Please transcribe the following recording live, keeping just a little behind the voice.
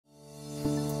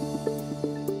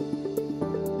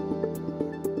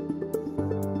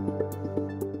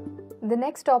The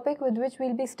next topic with which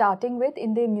we'll be starting with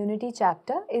in the immunity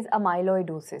chapter is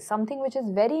amyloidosis, something which is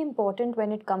very important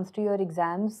when it comes to your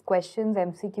exams. Questions,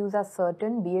 MCQs are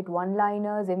certain, be it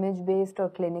one-liners, image-based or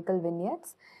clinical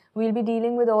vignettes. We'll be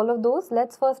dealing with all of those.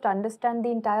 Let's first understand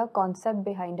the entire concept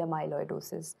behind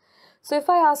amyloidosis. So if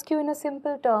I ask you in a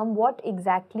simple term, what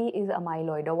exactly is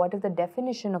amyloid or what is the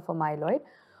definition of amyloid?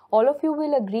 All of you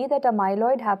will agree that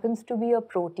amyloid happens to be a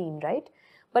protein, right?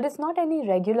 But it's not any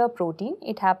regular protein.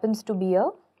 It happens to be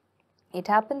a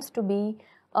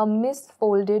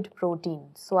misfolded protein.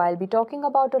 So I'll be talking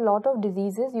about a lot of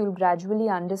diseases. You'll gradually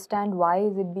understand why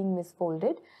is it being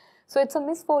misfolded. So it's a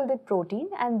misfolded protein,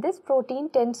 and this protein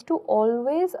tends to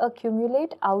always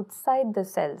accumulate outside the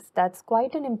cells. That's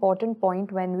quite an important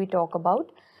point when we talk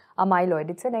about amyloid.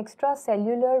 It's an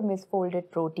extracellular misfolded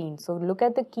protein. So look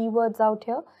at the keywords out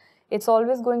here. It's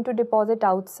always going to deposit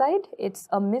outside, it's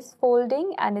a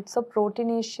misfolding, and it's a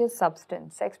proteinaceous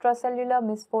substance. Extracellular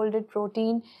misfolded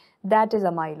protein, that is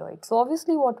amyloid. So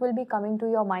obviously what will be coming to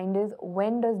your mind is,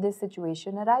 when does this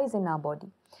situation arise in our body?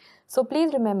 So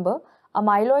please remember,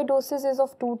 amyloidosis is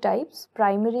of two types,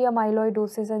 primary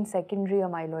amyloidosis and secondary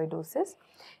amyloidosis.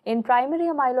 In primary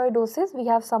amyloidosis, we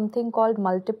have something called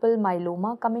multiple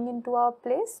myeloma coming into our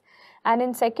place, and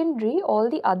in secondary, all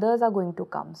the others are going to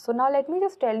come. So now let me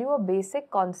just tell you a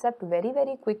basic concept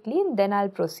very quickly, and then I'll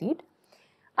proceed.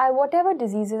 Whatever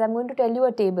diseases, I'm going to tell you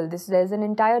a table. There's an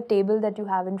entire table that you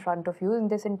have in front of you. In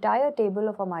this entire table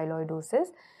of amyloidosis,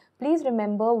 please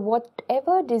remember,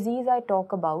 whatever disease I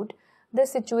talk about, the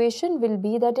situation will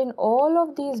be that in all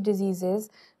of these diseases,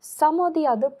 some or the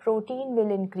other protein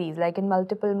will increase. Like in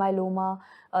multiple myeloma,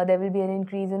 there will be an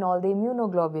increase in all the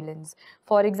immunoglobulins.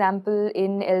 For example,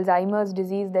 in Alzheimer's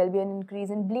disease, there will be an increase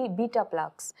in beta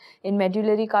plaques. In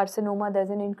medullary carcinoma, there's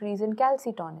an increase in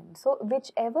calcitonin. So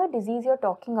whichever disease you're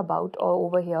talking about or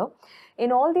over here,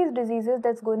 in all these diseases,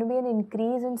 there's going to be an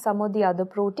increase in some or the other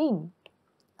protein.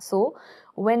 So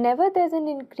whenever there's an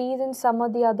increase in some or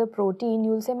the other protein,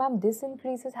 you'll say, ma'am, this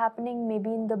increase is happening maybe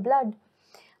in the blood.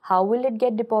 How will it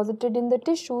get deposited in the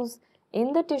tissues?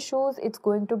 In the tissues, it's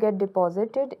going to get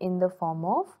deposited in the form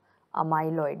of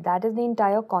amyloid. That is the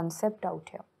entire concept out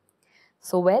here.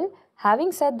 So well,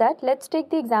 having said that, let's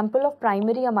take the example of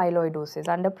primary amyloidosis.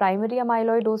 Under primary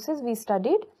amyloidosis, we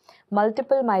studied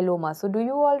multiple myeloma. So do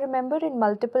you all remember, in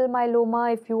multiple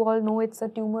myeloma, if you all know, it's a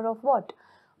tumor of what?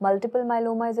 Multiple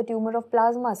myeloma is a tumor of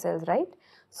plasma cells, right?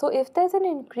 So if there's an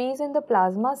increase in the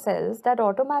plasma cells, that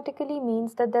automatically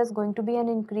means that there's going to be an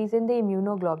increase in the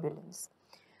immunoglobulins,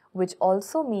 which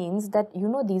also means that,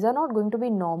 these are not going to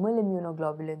be normal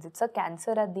immunoglobulins. It's a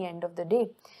cancer at the end of the day.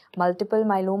 Multiple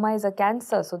myeloma is a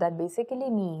cancer. So that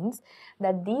basically means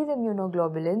that these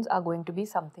immunoglobulins are going to be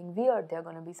something weird. They're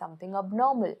going to be something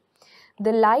abnormal.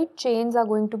 The light chains are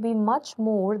going to be much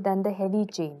more than the heavy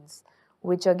chains,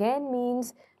 which again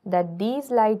means that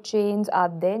these light chains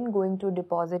are then going to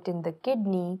deposit in the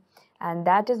kidney, and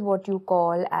that is what you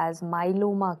call as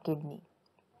myeloma kidney.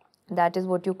 That is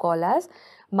what you call as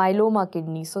myeloma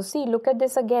kidney. So see, look at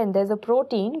this again. There's a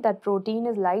protein. That protein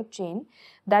is light chain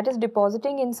that is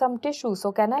depositing in some tissue.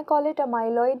 So can I call it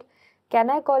amyloid?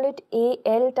 Can I call it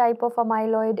AL type of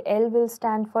amyloid? L will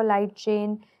stand for light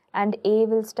chain and A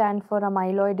will stand for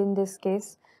amyloid in this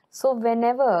case. So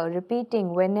whenever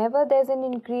there's an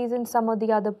increase in some of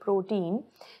the other protein,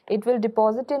 it will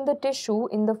deposit in the tissue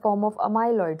in the form of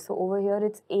amyloid. So over here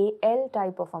it's AL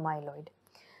type of amyloid.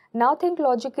 Now think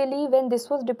logically, when this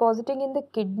was depositing in the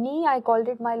kidney, I called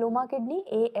it myeloma kidney,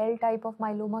 AL type of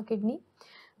myeloma kidney.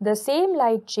 The same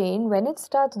light chain, when it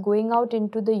starts going out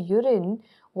into the urine,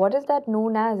 what is that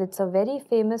known as? It's a very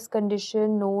famous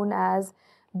condition known as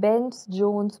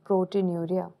Bence-Jones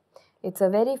proteinuria. It's a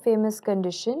very famous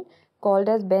condition called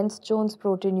as Bence-Jones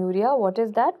proteinuria. What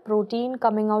is that? Protein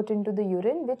coming out into the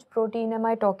urine. Which protein am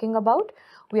I talking about?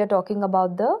 We are talking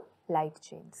about the light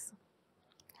chains.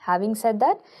 Having said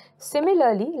that,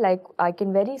 similarly, like I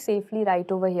can very safely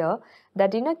write over here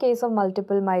that in a case of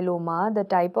multiple myeloma, the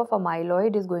type of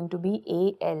amyloid is going to be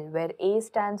AL, where A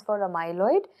stands for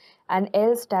amyloid and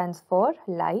L stands for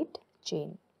light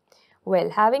chain.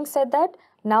 Well, having said that,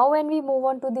 now when we move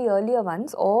on to the earlier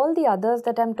ones, all the others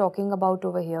that I'm talking about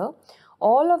over here,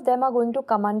 all of them are going to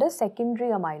come under secondary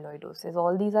amyloidosis.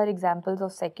 All these are examples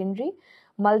of secondary.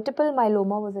 Multiple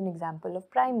myeloma was an example of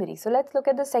primary. So let's look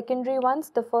at the secondary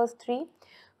ones, the first three.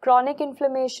 Chronic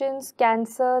inflammations,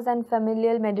 cancers and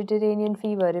familial Mediterranean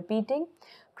fever. Repeating,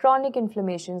 chronic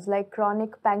inflammations like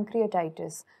chronic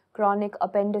pancreatitis, chronic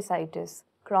appendicitis,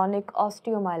 chronic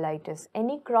osteomyelitis,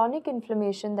 any chronic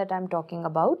inflammation that I'm talking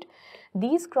about.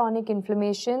 These chronic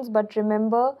inflammations, but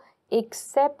remember,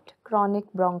 except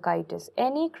chronic bronchitis.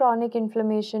 Any chronic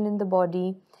inflammation in the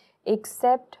body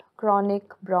except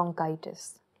chronic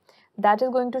bronchitis. That is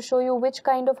going to show you which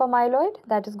kind of amyloid?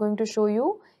 That is going to show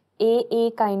you AA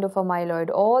kind of amyloid.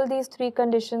 All these three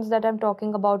conditions that I'm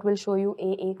talking about will show you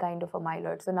AA kind of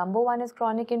amyloid. So number one is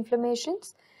chronic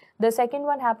inflammations. The second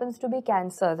one happens to be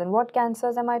cancers. And what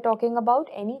cancers am I talking about?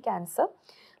 Any cancer.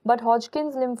 But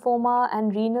Hodgkin's lymphoma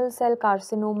and renal cell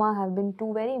carcinoma have been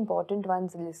two very important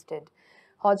ones listed.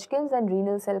 Hodgkin's and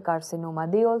renal cell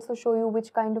carcinoma. They also show you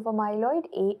which kind of amyloid?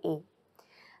 AA.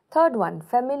 Third one,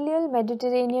 familial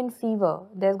Mediterranean fever.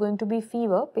 There's going to be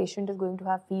fever. Patient is going to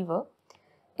have fever.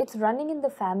 It's running in the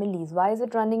families. Why is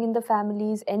it running in the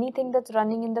families? Anything that's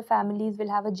running in the families will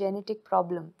have a genetic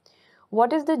problem.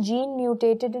 What is the gene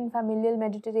mutated in familial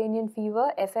Mediterranean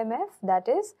fever? FMF, that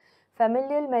is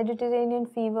familial Mediterranean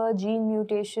fever gene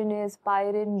mutation is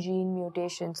pyrin gene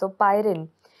mutation. So pyrin,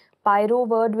 pyro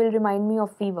word will remind me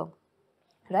of fever,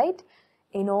 right?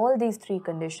 In all these three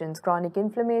conditions, chronic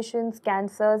inflammations,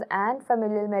 cancers and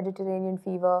familial Mediterranean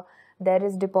fever, there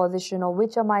is deposition of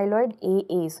which amyloid?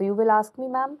 AA. So you will ask me,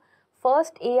 ma'am,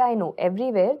 first A I know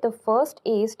everywhere. The first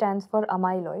A stands for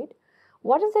amyloid.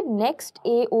 What is the next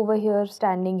A over here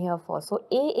standing here for? So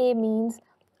AA means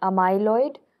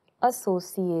amyloid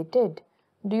associated.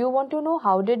 Do you want to know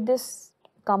how did this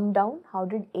come down? How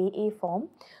did AA form?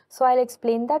 So I'll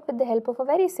explain that with the help of a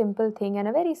very simple thing and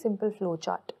a very simple flow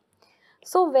chart.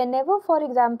 So whenever, for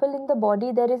example, in the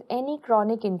body there is any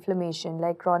chronic inflammation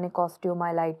like chronic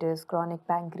osteomyelitis, chronic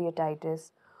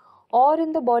pancreatitis, or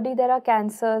in the body there are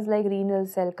cancers like renal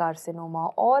cell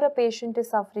carcinoma, or a patient is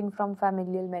suffering from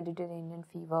familial Mediterranean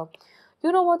fever,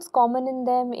 you know what's common in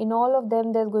them? In all of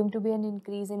them there's going to be an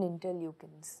increase in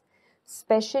interleukins,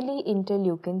 especially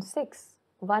interleukin 6.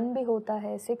 1 bhi hota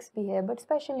hai, 6 bhi hai, but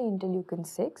especially interleukin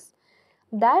 6.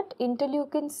 That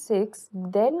interleukin 6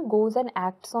 then goes and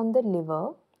acts on the liver,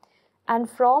 and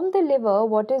from the liver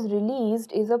what is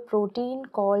released is a protein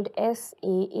called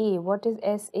SAA. What is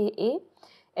SAA?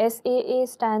 SAA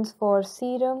stands for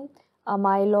serum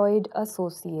amyloid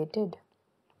associated.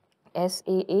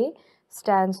 SAA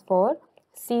stands for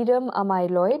serum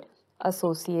amyloid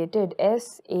associated,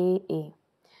 SAA.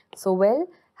 So well,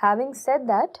 having said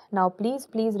that, now please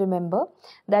remember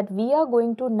that we are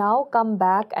going to now come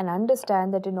back and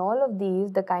understand that in all of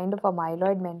these, the kind of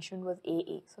amyloid mentioned was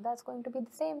AA. So that's going to be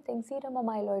the same thing, serum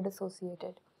amyloid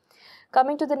associated.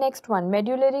 Coming to the next one,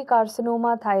 medullary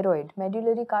carcinoma thyroid.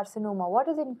 Medullary carcinoma, what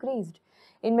is increased?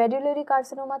 In medullary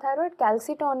carcinoma thyroid,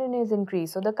 calcitonin is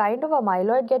increased. So the kind of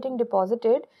amyloid getting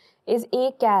deposited is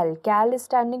ACAL. CAL is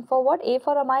standing for what? A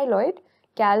for amyloid,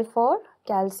 CAL for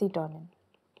calcitonin.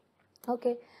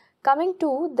 Okay. Coming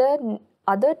to the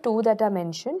other two that are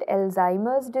mentioned,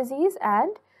 Alzheimer's disease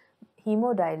and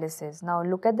hemodialysis. Now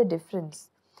look at the difference.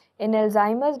 In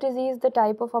Alzheimer's disease, the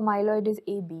type of amyloid is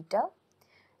A beta,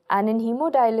 and in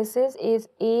hemodialysis is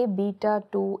A beta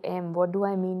 2M. What do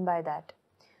I mean by that?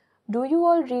 Do you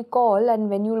all recall, and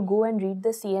when you will go and read the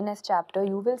CNS chapter,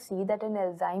 you will see that in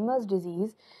Alzheimer's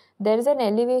disease, there is an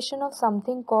elevation of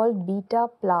something called beta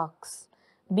plaques.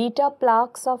 Beta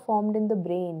plaques are formed in the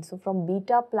brain. So from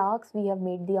beta plaques, we have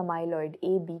made the amyloid,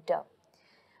 A beta.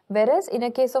 Whereas in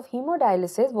a case of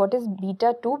hemodialysis, what is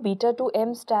beta 2? Beta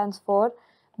 2M stands for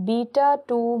beta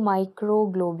 2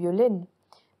 microglobulin.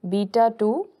 Beta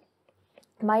 2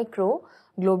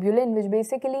 microglobulin, which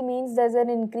basically means there's an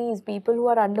increase. People who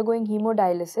are undergoing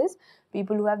hemodialysis,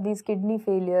 people who have these kidney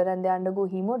failure and they undergo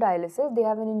hemodialysis, they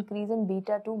have an increase in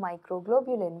beta 2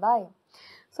 microglobulin. Why?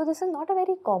 So this is not a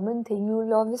very common thing. You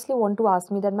will obviously want to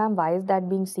ask me that, ma'am, why is that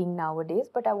being seen nowadays?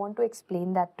 But I want to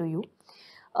explain that to you.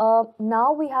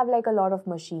 Now we have like a lot of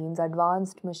machines,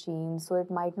 advanced machines, so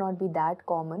it might not be that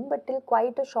common, but till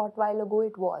quite a short while ago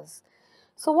it was.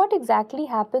 So what exactly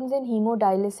happens in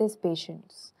hemodialysis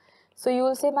patients? So you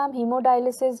will say, ma'am,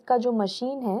 hemodialysis ka jo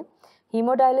machine hai,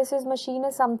 hemodialysis machine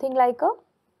is something like a,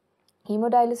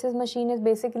 hemodialysis machine is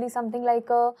basically something like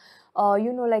a,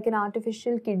 like an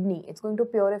artificial kidney. It's going to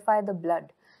purify the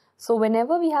blood. So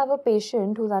whenever we have a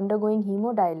patient who's undergoing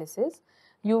hemodialysis,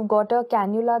 you've got a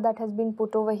cannula that has been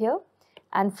put over here,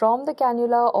 and from the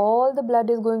cannula, all the blood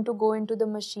is going to go into the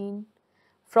machine.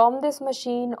 From this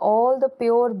machine, all the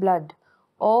pure blood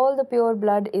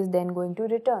is then going to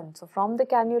return. So from the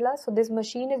cannula, so this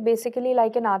machine is basically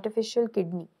like an artificial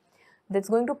kidney that's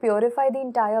going to purify the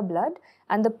entire blood,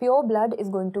 and the pure blood is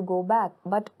going to go back.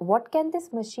 But what can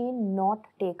this machine not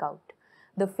take out?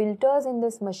 The filters in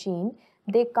this machine,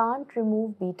 they can't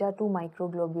remove beta 2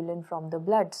 microglobulin from the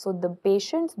blood. So the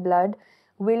patient's blood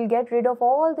will get rid of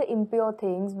all the impure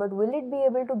things, but will it be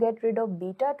able to get rid of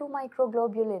beta 2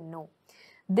 microglobulin? No.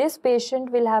 this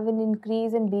patient will have an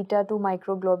increase in beta 2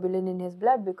 microglobulin in his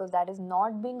blood because that is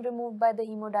not being removed by the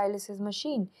hemodialysis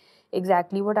machine.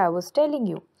 Exactly what I was telling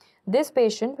you. This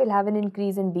patient will have an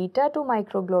increase in beta 2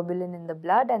 microglobulin in the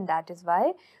blood, and that is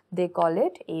why they call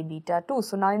it A beta 2.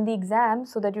 So now in the exam,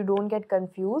 so that you don't get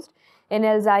confused, in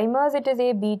Alzheimer's it is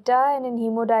A beta and in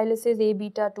hemodialysis A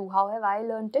beta 2. How have I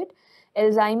learnt it?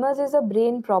 Alzheimer's is a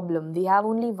brain problem. We have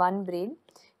only one brain.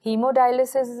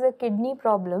 Hemodialysis is a kidney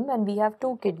problem and we have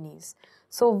two kidneys.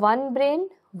 So one brain,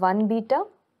 one beta,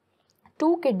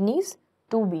 two kidneys,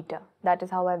 two beta. That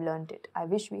is how I've learnt it. I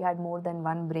wish we had more than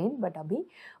one brain, but abhi,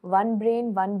 one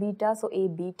brain, one beta, so A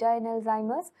beta in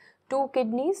Alzheimer's, two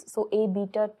kidneys, so A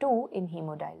beta 2 in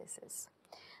hemodialysis.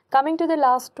 Coming to the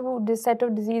last this set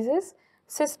of diseases,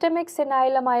 systemic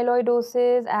senile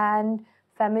amyloidosis and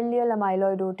familial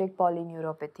amyloidotic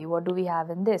polyneuropathy. What do we have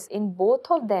in this? In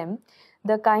both of them,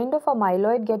 the kind of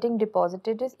amyloid getting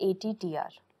deposited is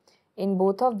ATTR. In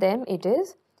both of them, it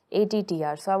is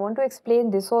ATTR. So I want to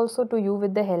explain this also to you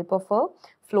with the help of a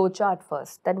flowchart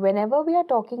first. That whenever we are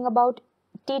talking about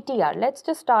TTR, let's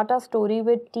just start our story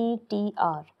with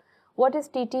TTR. What is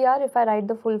TTR? If I write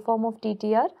the full form of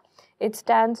TTR, it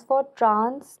stands for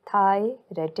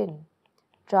transthyretin.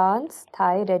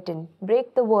 Transthyretin.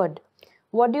 Break the word.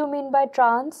 What do you mean by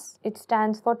trans? It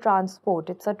stands for transport.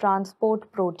 It's a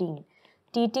transport protein.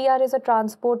 TTR is a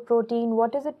transport protein.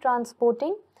 What is it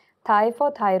transporting? Thi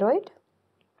for thyroid.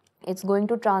 It's going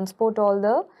to transport all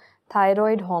the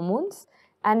thyroid hormones.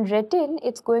 And retin,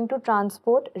 it's going to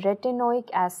transport retinoic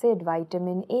acid,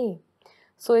 vitamin A.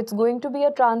 So it's going to be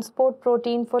a transport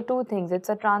protein for two things. It's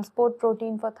a transport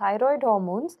protein for thyroid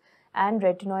hormones and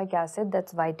retinoic acid,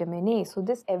 that's vitamin A. So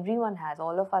this everyone has,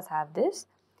 all of us have this.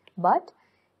 But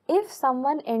if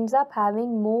someone ends up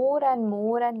having more and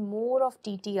more and more of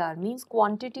TTR, means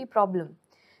quantity problem.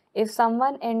 If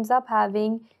someone ends up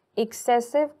having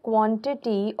excessive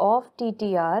quantity of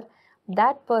TTR,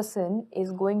 that person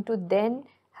is going to then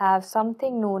have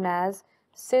something known as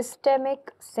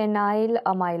systemic senile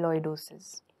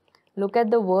amyloidosis. Look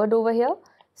at the word over here,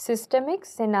 systemic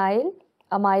senile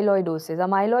amyloidosis.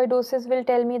 Amyloidosis will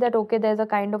tell me that okay, there's a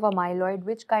kind of amyloid.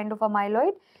 Which kind of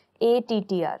amyloid?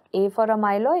 ATTR. A for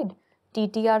amyloid,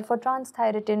 TTR for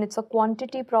transthyretin. It's a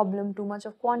quantity problem, too much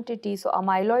of quantity. So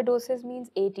amyloidosis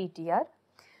means ATTR.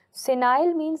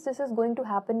 Senile means this is going to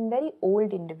happen in very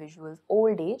old individuals,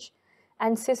 old age.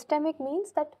 And systemic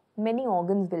means that many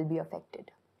organs will be affected.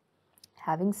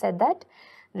 Having said that,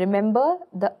 remember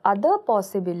the other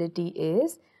possibility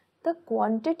is the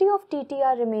quantity of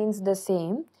TTR remains the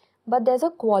same, but there's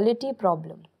a quality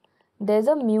problem. There's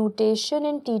a mutation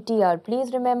in TTR.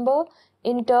 Please remember,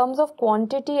 in terms of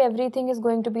quantity, everything is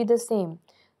going to be the same.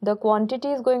 The quantity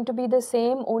is going to be the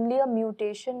same, only a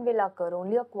mutation will occur,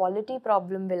 only a quality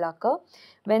problem will occur.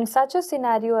 When such a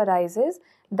scenario arises,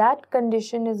 that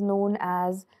condition is known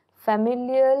as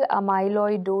familial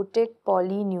amyloidotic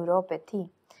polyneuropathy.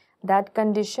 That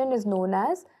condition is known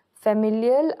as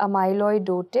familial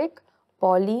amyloidotic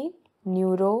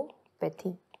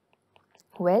polyneuropathy.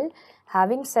 Well,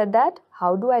 having said that,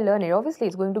 how do I learn it? Obviously,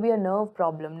 it's going to be a nerve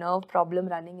problem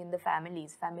running in the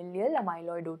families, familial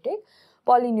amyloidotic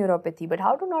polyneuropathy. But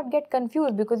how to not get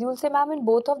confused? Because you will say, ma'am, in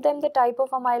both of them, the type of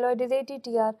amyloid is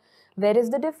ATTR. Where is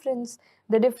the difference?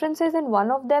 The difference is in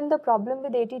one of them, the problem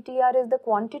with ATTR is the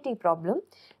quantity problem.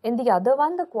 In the other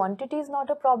one, the quantity is not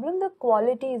a problem, the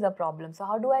quality is a problem. So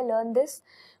how do I learn this?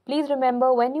 Please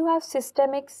remember, when you have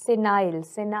systemic senile,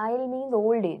 senile means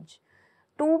old age.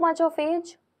 Too much of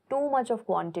age, too much of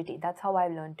quantity. That's how I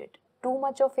learnt it. Too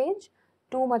much of age,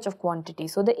 too much of quantity.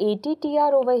 So the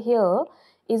ATTR over here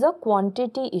is a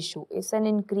quantity issue. It's an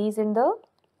increase in the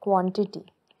quantity.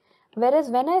 Whereas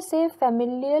when I say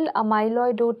familial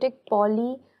amyloidotic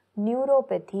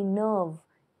polyneuropathy, nerve,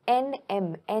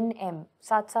 NM,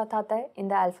 साथ आता है in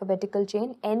the alphabetical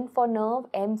chain, N for nerve,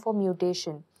 M for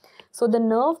mutation. So the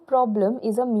nerve problem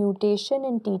is a mutation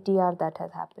in TTR that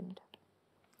has happened.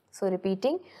 So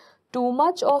repeating, too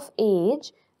much of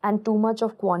age and too much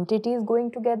of quantity is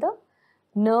going together.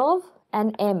 Nerve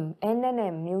and M, N and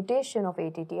M, mutation of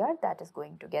ATTR, that is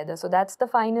going together. So that's the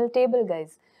final table,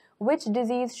 guys. Which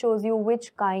disease shows you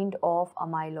which kind of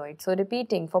amyloid? So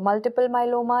repeating, for multiple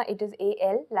myeloma, it is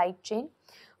AL, light chain.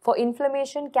 For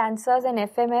inflammation, cancers and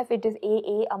FMF, it is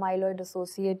AA, amyloid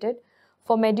associated.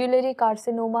 For medullary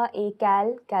carcinoma,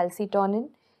 ACAL, calcitonin.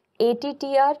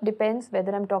 ATTR depends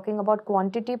whether I'm talking about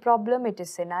quantity problem, it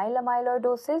is senile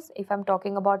amyloidosis. If I'm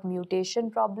talking about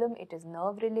mutation problem, it is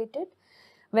nerve related.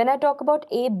 When I talk about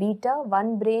A beta,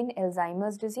 one brain,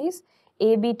 Alzheimer's disease.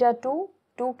 A beta 2,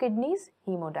 two kidneys,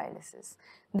 hemodialysis.